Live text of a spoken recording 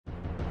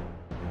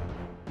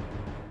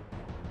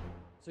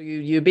So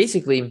you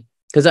basically,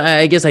 because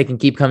I guess I can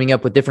keep coming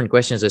up with different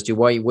questions as to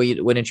why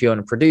don't you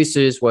own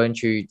producers? Why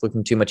aren't you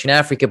looking too much in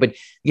Africa? But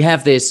you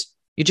have this,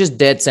 you're just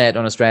dead set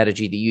on a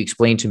strategy that you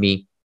explained to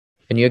me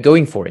and you're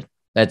going for it.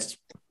 That's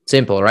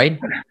simple, right?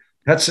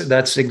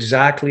 That's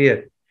exactly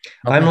it.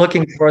 I'm Okay.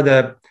 looking for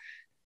the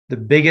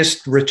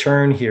biggest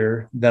return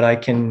here that I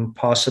can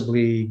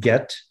possibly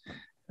get,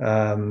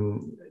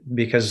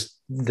 because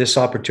this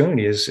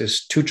opportunity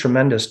is too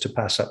tremendous to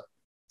pass up.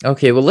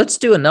 Okay. Well, let's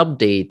do an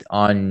update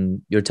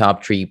on your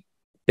top three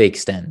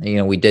picks then.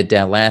 We did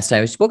that last time.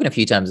 We've spoken a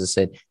few times, I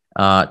said,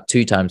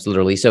 two times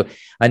literally. So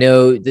I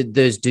know that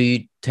those do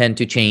tend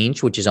to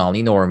change, which is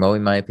only normal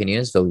in my opinion,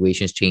 as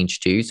valuations change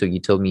too. So you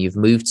told me you've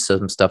moved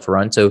some stuff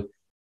around. So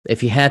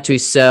if you had to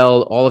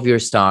sell all of your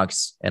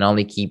stocks and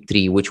only keep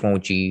three, which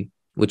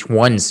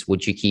ones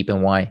would you keep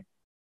and why?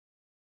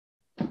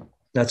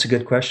 That's a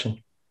good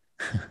question.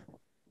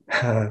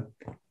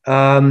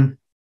 um,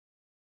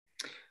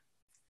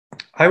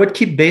 I would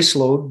keep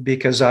baseload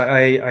because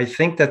I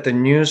think that the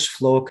news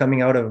flow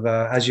coming out of,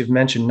 as you've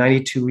mentioned,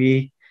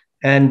 92E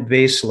and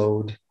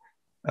baseload.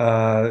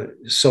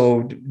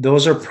 So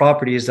those are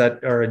properties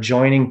that are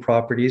adjoining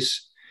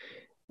properties.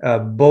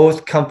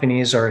 Both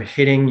companies are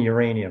hitting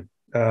uranium.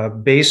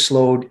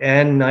 Baseload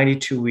and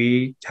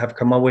 92E have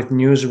come out with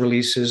news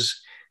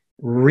releases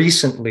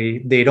recently.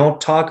 They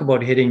don't talk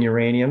about hitting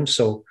uranium,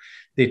 so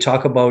they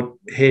talk about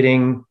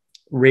hitting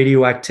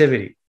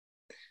radioactivity.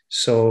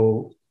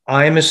 So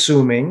I'm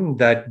assuming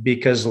that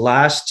because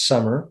last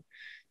summer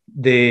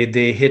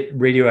they hit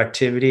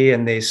radioactivity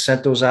and they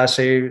sent those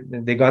assays,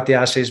 they got the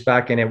assays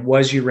back and it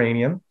was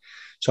uranium.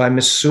 So I'm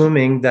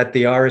assuming that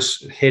they are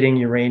hitting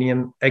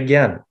uranium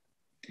again.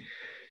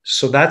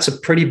 So that's a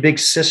pretty big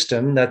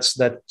system that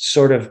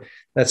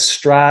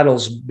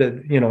straddles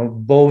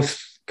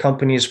both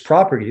companies'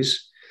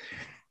 properties.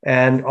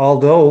 And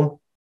although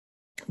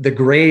the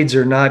grades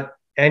are not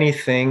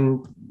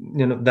anything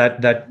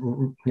that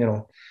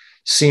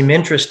seem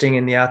interesting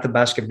in the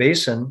Athabasca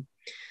Basin,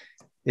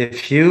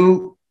 if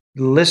you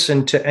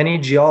listen to any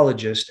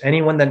geologist,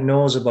 anyone that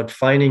knows about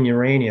finding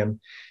uranium,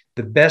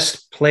 the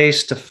best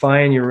place to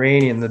find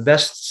uranium, the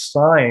best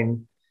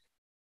sign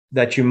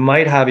that you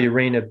might have a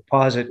uranium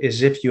deposit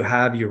is if you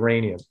have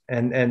uranium.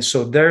 And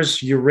so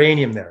there's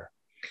uranium there,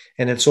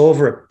 and it's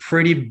over a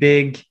pretty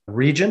big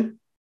region.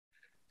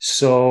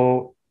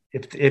 So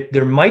if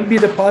there might be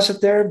a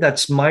deposit there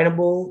that's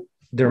mineable,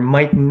 there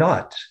might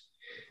not.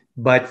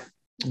 But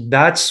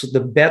that's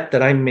the bet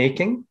that I'm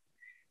making.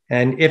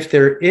 And if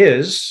there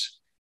is,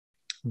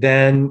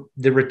 then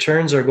the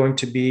returns are going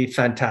to be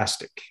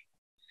fantastic.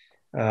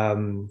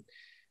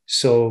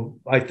 So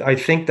I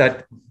think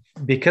that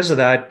because of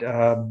that,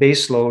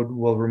 baseload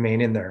will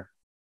remain in there.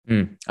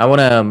 I want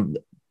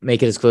to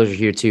make a disclosure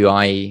here too.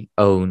 I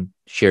own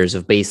shares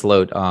of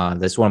baseload.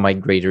 That's one of my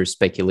greater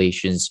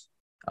speculations.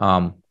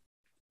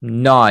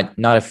 Not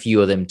a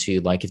few of them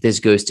too. Like if this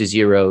goes to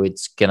zero,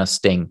 it's gonna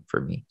sting for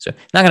me. So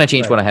not gonna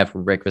change what I have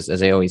for breakfast,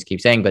 as I always keep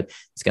saying, but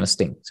it's gonna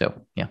sting.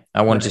 So yeah,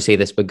 I wanted to say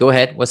this, but go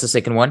ahead. What's the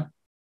second one?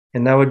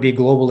 And that would be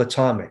Global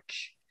Atomic.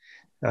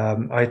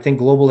 I think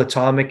Global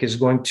Atomic is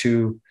going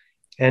to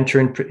enter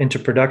into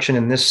production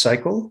in this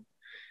cycle.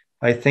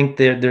 I think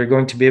they're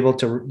going to be able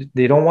to.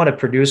 They don't want to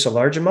produce a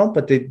large amount,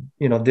 but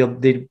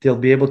they'll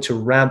be able to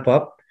ramp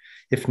up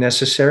if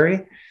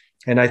necessary.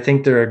 And I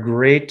think they're a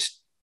great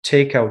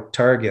takeout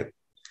target.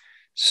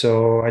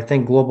 So I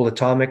think Global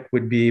Atomic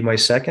would be my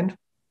second.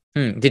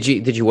 Did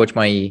you watch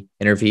my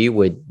interview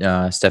with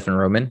Stefan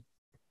Roman?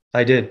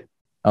 I did.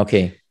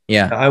 Okay.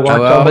 Yeah. I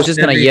was just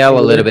gonna yell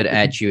a little bit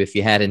at you if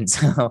you hadn't.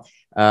 So,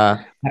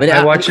 but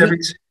I watch every.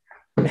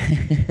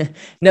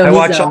 No, I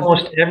watch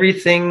almost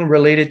everything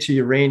related to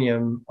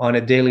uranium on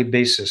a daily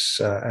basis,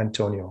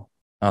 Antonio.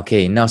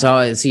 Okay, no,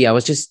 so see, I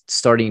was just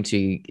starting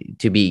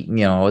to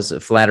be, I was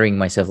flattering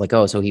myself like,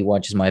 oh, so he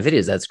watches my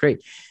videos. That's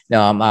great.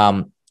 No,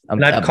 and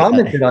I've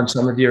commented on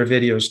some of your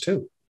videos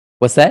too.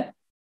 What's that?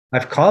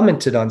 I've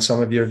commented on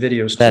some of your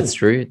videos too. That's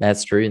true.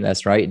 That's true.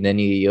 That's right. And then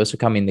you also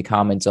come in the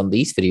comments on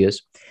these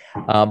videos.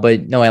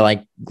 But no, I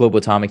like Global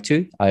Atomic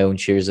too. I own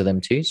shares of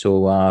them too.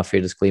 So fair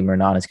disclaimer,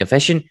 not honest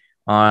confession.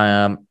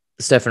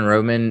 Stefan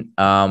Roman,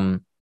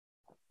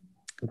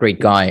 great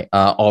guy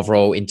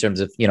overall in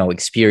terms of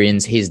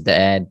experience. His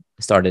dad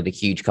started a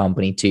huge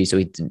company too, so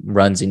it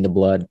runs in the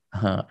blood,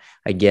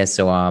 I guess.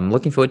 So I'm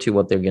looking forward to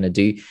what they're gonna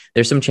do.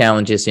 There's some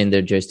challenges in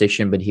their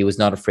jurisdiction, but he was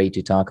not afraid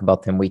to talk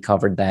about them. We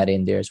covered that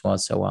in there as well.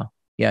 So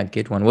yeah,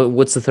 good one.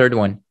 What's the third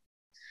one?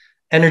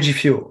 Energy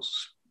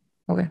Fuels.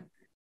 Okay.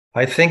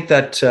 I think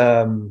that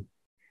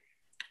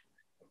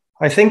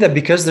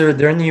because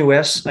they're in the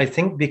US, I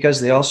think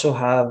because they also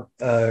have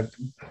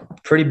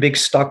pretty big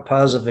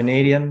stockpiles of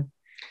vanadium,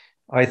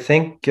 I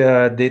think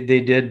they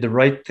did the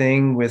right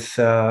thing with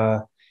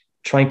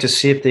trying to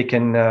see if they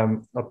can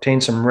obtain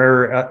some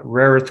rare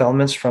earth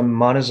elements from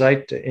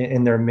monazite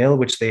in their mill,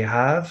 which they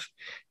have.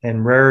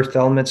 And rare earth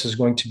elements is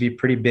going to be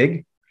pretty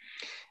big.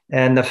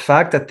 And the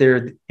fact that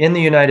they're in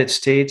the United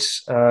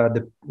States,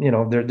 they're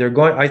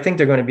going. I think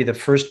they're going to be the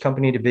first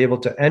company to be able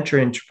to enter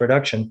into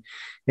production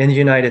in the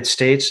United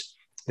States.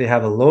 They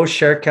have a low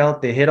share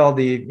count. They hit all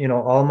the,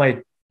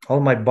 all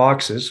my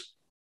boxes.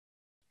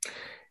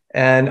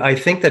 And I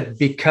think that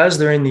because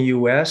they're in the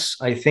US,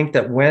 I think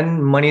that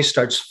when money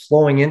starts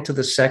flowing into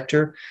the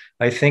sector,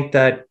 I think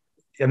that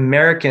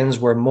Americans,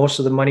 where most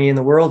of the money in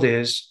the world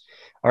is,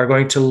 are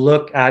going to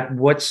look at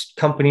what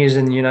companies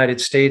in the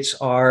United States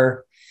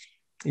are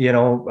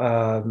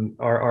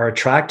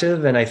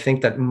attractive. And I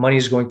think that money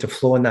is going to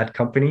flow in that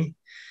company.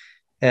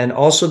 And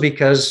also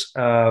because,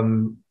 I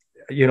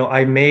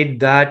made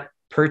that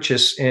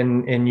purchase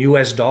in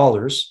US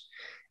dollars.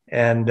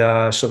 And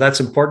so that's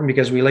important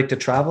because we like to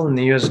travel and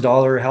the US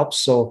dollar helps.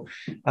 So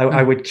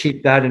I would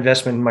keep that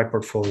investment in my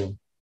portfolio.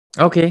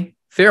 Okay,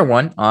 fair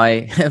one.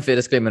 I fair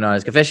disclaimer,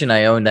 honest confession,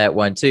 I own that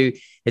one too.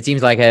 It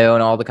seems like I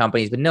own all the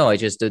companies, but no, I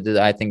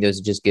think those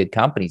are just good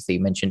companies that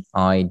you mentioned.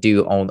 I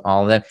do own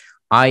all of them.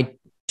 I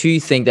do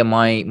think that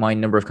my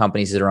number of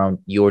companies is around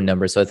your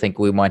number, so I think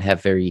we might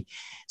have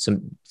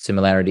some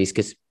similarities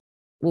because,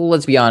 well,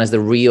 let's be honest, the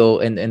real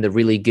and the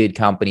really good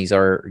companies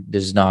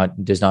there's not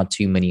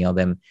too many of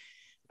them.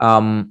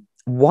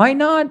 Why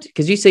not?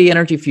 Because you say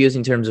energy fuels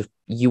in terms of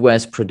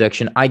U.S.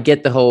 production. I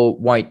get the whole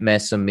white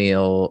mesa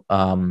meal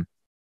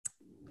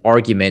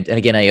argument, and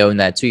again, I own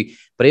that too.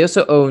 But I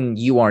also own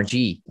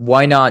URG.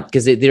 Why not?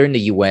 Because they're in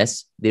the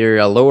U.S. They're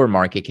a lower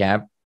market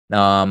cap.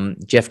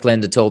 Jeff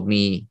Glenda told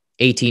me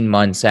 18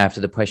 months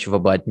after the push of a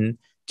button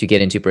to get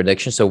into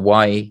production. So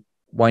why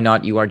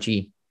not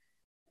URG?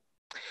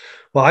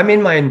 Well, I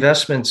made my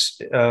investments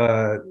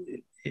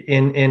in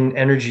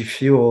energy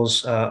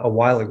fuels a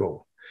while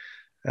ago.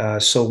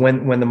 So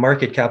when the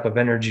market cap of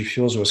energy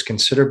fuels was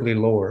considerably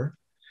lower,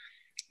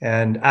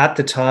 and at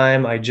the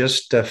time, I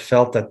just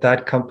felt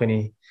that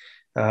company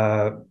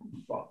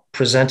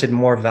presented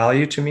more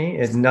value to me.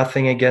 It's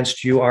nothing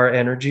against UR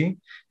Energy,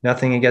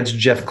 nothing against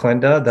Jeff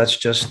Klenda. That's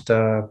just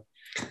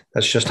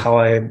how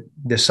I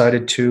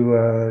decided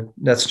to.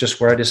 That's just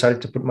where I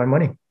decided to put my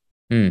money.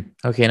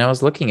 Okay, and I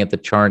was looking at the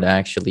chart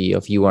actually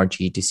of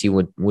URG to see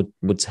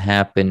what's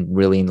happened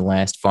really in the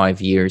last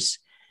 5 years,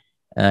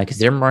 because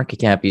their market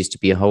cap used to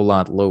be a whole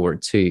lot lower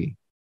too.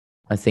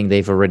 I think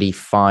they've already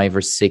 5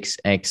 or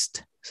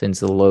 6x'd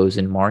since the lows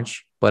in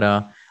March. But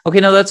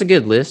okay, now that's a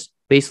good list.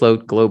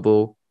 Baseload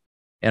global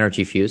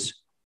energy fuse.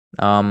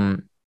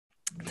 Thank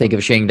you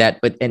for sharing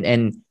that. But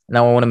and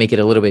now I want to make it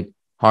a little bit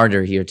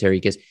harder here, Terry,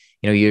 because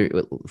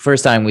you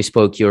first time we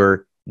spoke,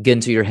 your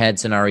gun to your head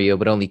scenario,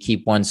 but only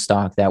keep one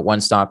stock. That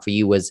one stock for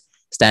you was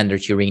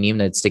Standard Uranium.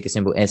 That's ticker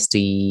symbol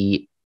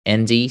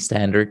STND,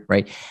 Standard,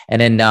 right?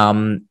 And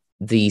then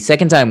the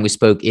second time we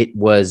spoke, it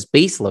was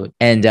Baseload.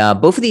 And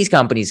both of these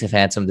companies have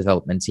had some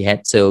developments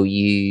yet. So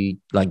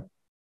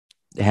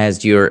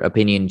has your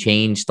opinion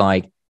changed?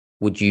 Like,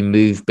 would you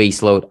move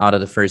Baseload out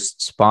of the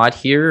first spot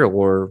here,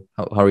 or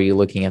how are you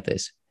looking at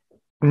this?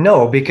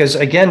 No, because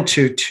again,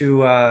 to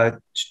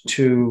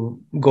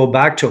go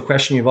back to a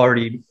question you've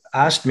already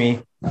asked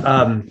me,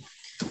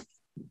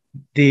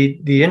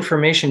 the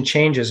information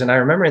changes. And I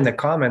remember in the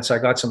comments, I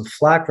got some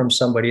flack from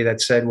somebody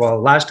that said,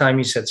 well, last time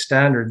he said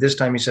Standard, this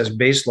time he says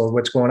Baseload.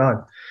 What's going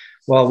on?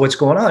 Well, what's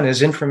going on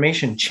is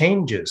information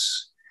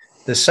changes.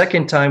 The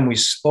second time we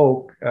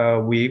spoke,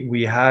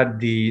 we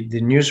had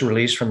the news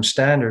release from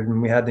Standard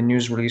and we had the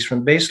news release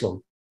from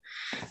Baseload.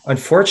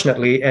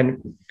 Unfortunately,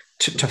 and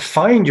to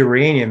find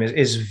uranium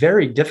is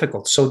very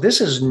difficult. So this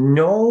is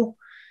no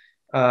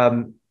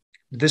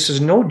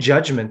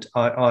judgment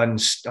on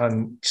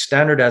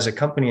Standard as a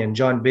company and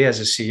John Bay as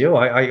a CEO.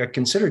 I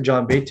consider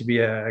John Bay to be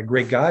a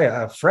great guy,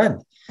 a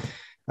friend.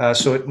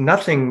 So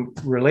nothing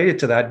related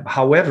to that.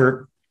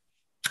 However,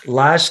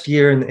 last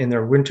year in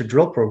their winter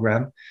drill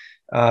program,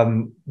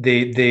 in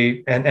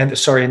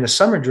the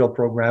summer drill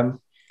program,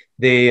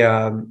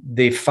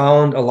 they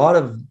found a lot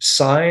of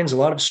signs, a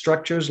lot of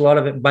structures, a lot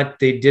of it, but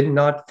they did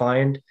not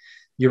find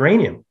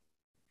uranium.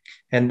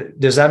 And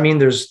does that mean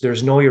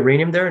there's no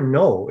uranium there?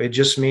 No, it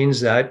just means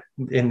that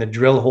in the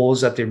drill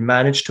holes that they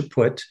managed to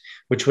put,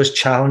 which was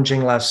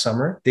challenging last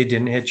summer, they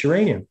didn't hit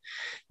uranium.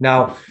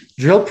 Now,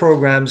 drill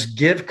programs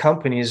give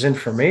companies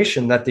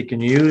information that they can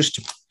use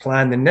to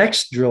plan the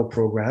next drill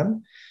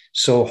program.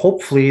 So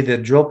hopefully the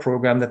drill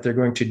program that they're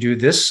going to do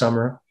this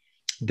summer,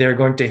 they're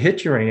going to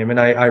hit uranium. And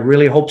I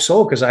really hope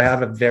so, because I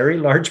have a very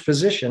large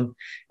position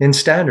in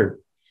Standard.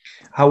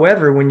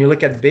 However, when you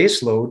look at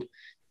Baseload,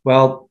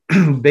 well,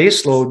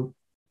 Baseload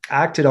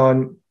acted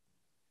on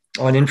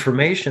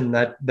information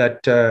that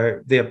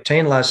they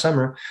obtained last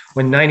summer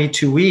when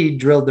 92E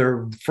drilled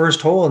their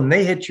first hole and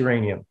they hit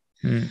uranium.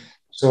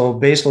 So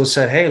Baseload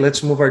said, hey,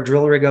 let's move our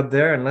drill rig up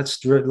there and let's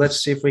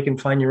see if we can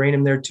find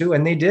uranium there too.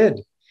 And they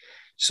did.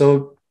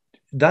 So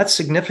that's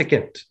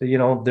significant.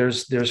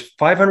 There's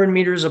 500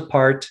 meters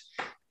apart.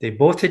 They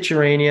both hit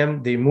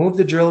uranium. They moved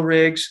the drill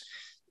rigs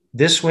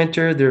this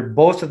winter.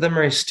 Both of them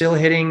are still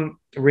hitting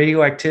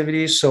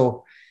radioactivity.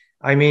 So,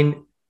 I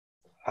mean,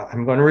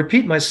 I'm going to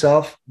repeat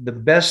myself. The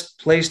best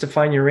place to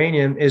find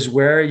uranium is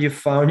where you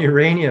found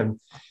uranium.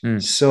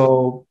 Mm.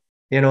 So,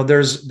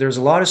 there's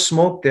a lot of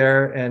smoke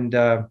there, and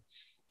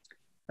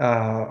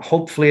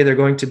hopefully they're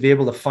going to be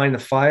able to find the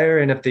fire.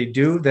 And if they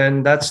do,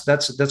 then that's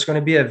going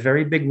to be a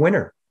very big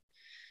winner.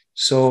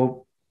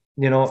 So,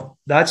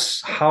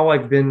 that's how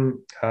I've been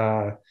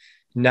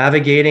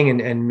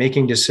navigating and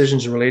making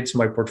decisions related to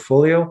my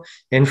portfolio.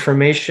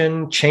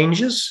 Information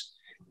changes,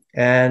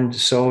 and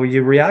so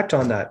you react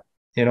on that.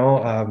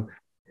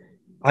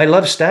 I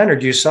love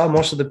standard. You saw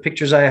most of the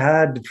pictures I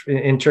had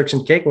in Turks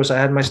and Caicos. I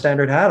had my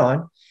standard hat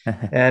on,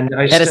 and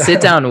I had a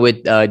sit down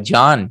with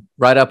John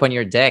right up on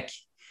your deck. It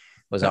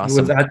was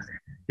awesome.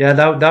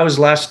 That was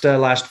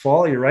last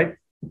fall. You're right,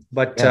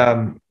 but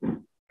yeah.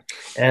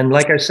 And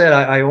like I said,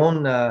 I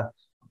own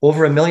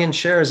over 1 million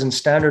shares in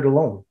Standard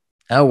alone.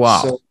 Oh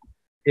wow! So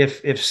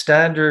if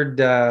Standard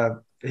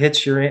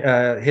hits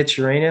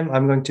uranium,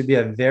 I'm going to be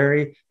a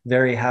very,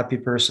 very happy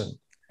person.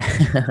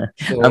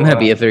 So, I'm gonna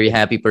be a very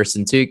happy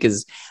person too,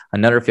 because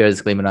another fair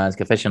disclaimer, honest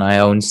confession, I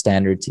own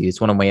Standard too. It's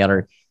one of my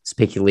other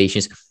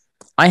speculations.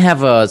 I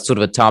have a sort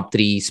of a top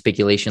 3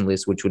 speculation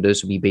list, which would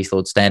also be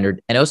baseload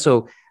Standard, and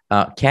also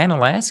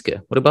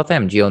Canalaska. What about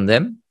them? Do you own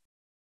them?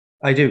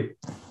 I do.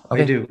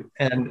 Okay. I do.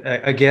 And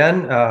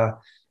again,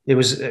 it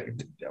was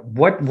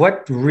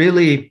what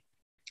really.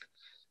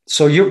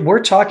 So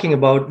we're talking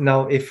about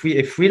now. If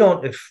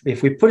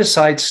we put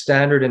aside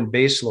Standard and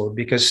baseload,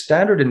 because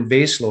Standard and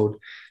baseload,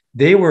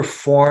 they were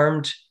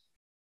formed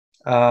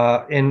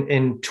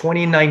in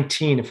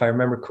 2019, if I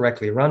remember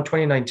correctly, around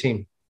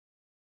 2019,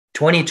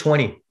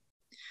 2020.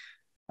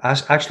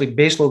 Actually,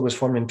 baseload was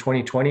formed in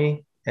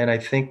 2020, and I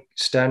think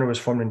Standard was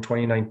formed in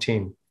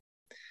 2019.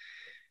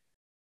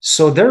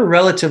 So they're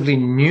relatively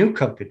new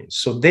companies.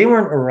 So they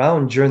weren't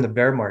around during the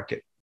bear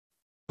market,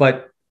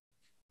 but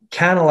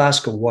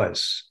Canalaska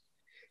was.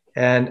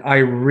 And I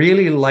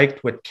really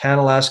liked what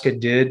Canalaska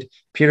did.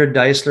 Peter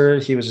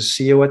Deisler, he was a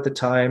CEO at the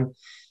time.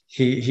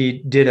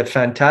 He did a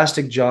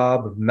fantastic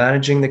job of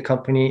managing the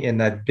company in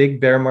that big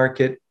bear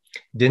market,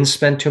 didn't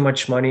spend too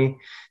much money.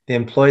 They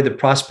employed the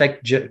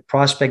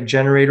prospect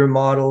generator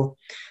model,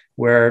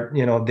 where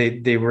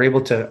they were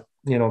able to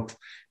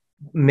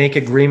make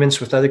agreements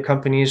with other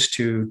companies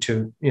to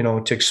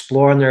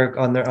explore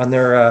on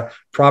their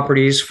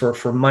properties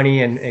for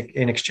money and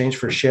in exchange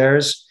for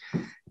shares.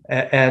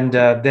 And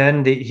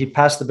then he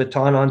passed the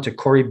baton on to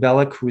Corey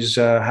Bellick, who's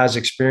has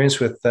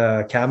experience with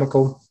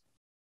Cameco,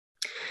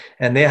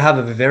 and they have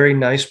a very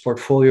nice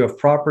portfolio of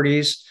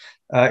properties.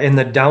 In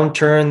the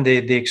downturn,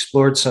 they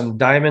explored some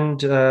diamond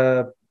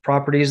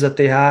properties that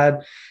they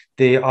had.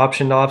 They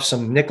optioned off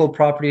some nickel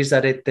properties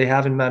that they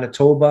have in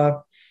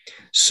Manitoba.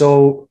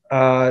 So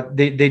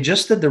they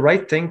just did the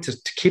right thing to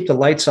keep the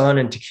lights on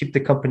and to keep the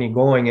company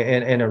going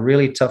in a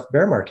really tough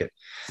bear market,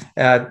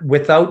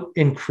 without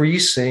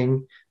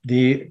increasing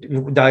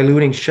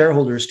diluting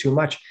shareholders too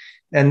much.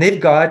 And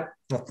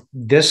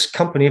this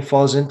company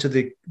falls into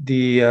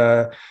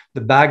the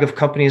bag of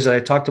companies that I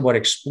talked about,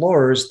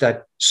 explorers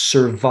that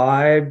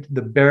survived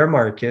the bear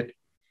market,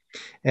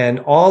 and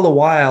all the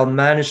while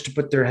managed to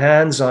put their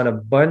hands on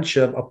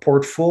a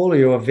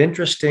portfolio of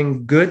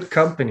interesting, good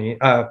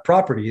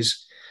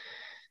properties.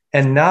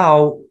 And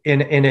now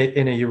in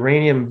a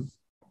uranium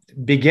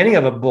beginning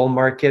of a bull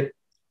market,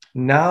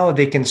 now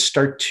they can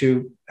start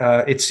to,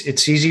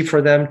 it's easier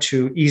for them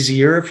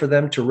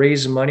to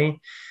raise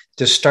money,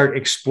 to start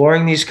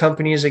exploring these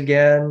companies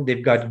again.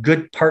 They've got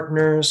good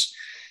partners.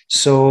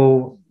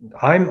 So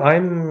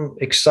I'm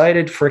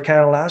excited for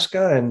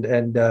Canalaska, and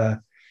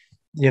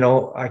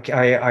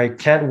I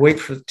can't wait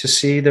to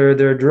see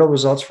their drill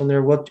results from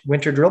their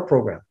winter drill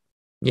program.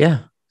 Yeah,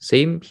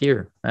 same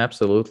here.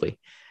 Absolutely.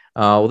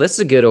 Well, that's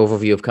a good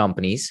overview of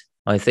companies.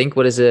 I think.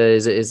 Is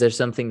there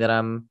something that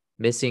I'm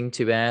missing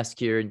to ask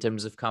here in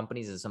terms of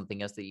companies? Is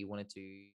something else that you wanted to